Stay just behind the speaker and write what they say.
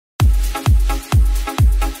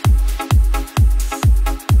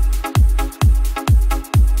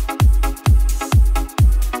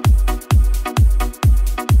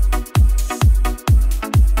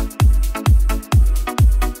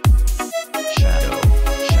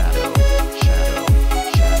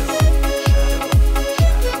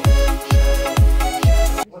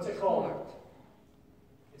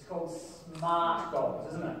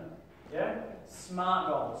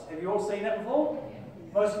seen that before?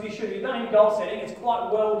 Most of you should. If you've done any goal setting, it's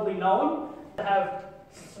quite worldly known to have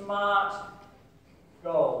SMART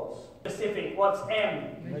goals. Specific. What's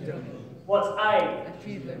M? What's A?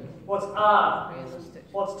 What's R?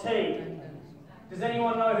 What's T? Does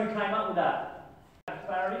anyone know who came up with that?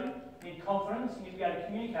 Clarity, you need confidence, you need to be able to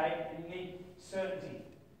communicate, and you need certainty.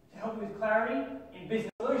 To help you with clarity in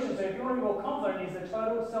business solutions, so if you want to be more confident, is the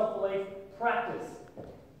total self-belief practice.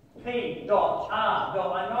 P dot R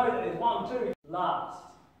dot. I know that there's 1, 2. Last.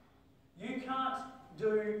 You can't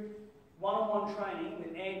do one-on-one training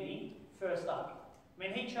with Andy first up. I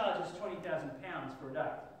mean, he charges £20,000 for a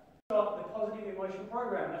day. Got the positive emotion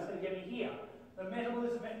program, that's going to get me here. The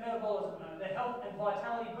metabolism, the health and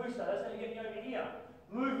vitality booster, that's going to get me over here.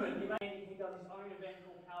 Movement, he does his own event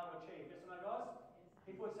called Power to Achieve. Yes or no, guys?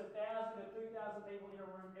 He puts 1,000 to 2,000 people in a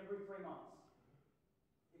room every 3 months.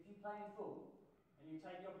 If you play in full and you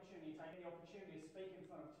take the opportunity to speak in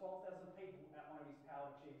front of 12,000 people at one of his Power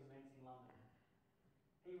to Achieve events in London.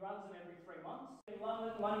 He runs them every 3 months. In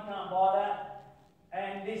London, money can't buy that.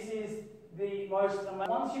 And this is the most amazing.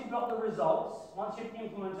 Once you've got the results, once you've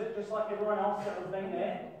implemented it, just like everyone else that has been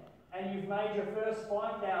there, and you've made your first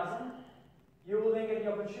 5,000, you will then get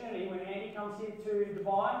the opportunity when Andy comes here to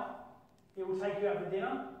Dubai, he will take you out for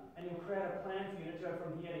dinner and he'll create a plan for you to go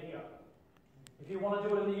from here to here. If you want to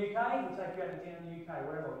do it in the UK, he'll take you out to dinner in the UK,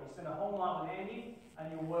 wherever. You spend a whole night with Andy and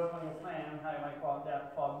you'll work on your plan on how to make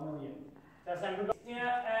 $5 million. That's a good dinner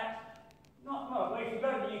at, if you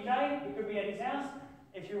go to the UK, it could be at his house.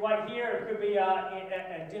 If you wait here, it could be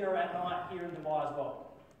at dinner at night here in Dubai as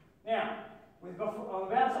well. Now, I'm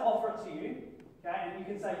about to offer it to you, okay, and you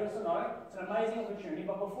can say yes or no. It's an amazing opportunity,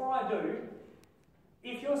 but before I do,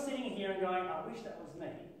 if you're sitting here and going, I wish that was me.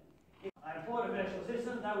 I employed a virtual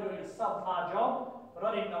assistant, they were doing a subpar job, but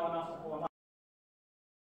I didn't know enough to call them up.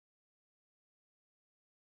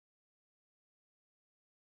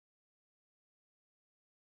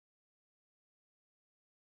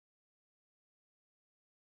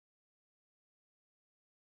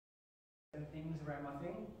 Things around my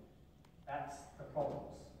thing, that's the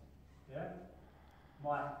problems. Yeah?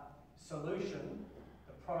 My solution,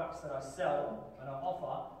 the products that I sell and I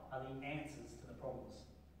offer, are the answers to the problems.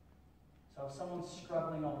 So if someone's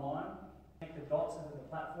struggling online, connect the dots into the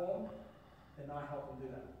platform, then I help them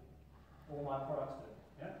do that. All my products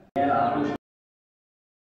do. Yeah?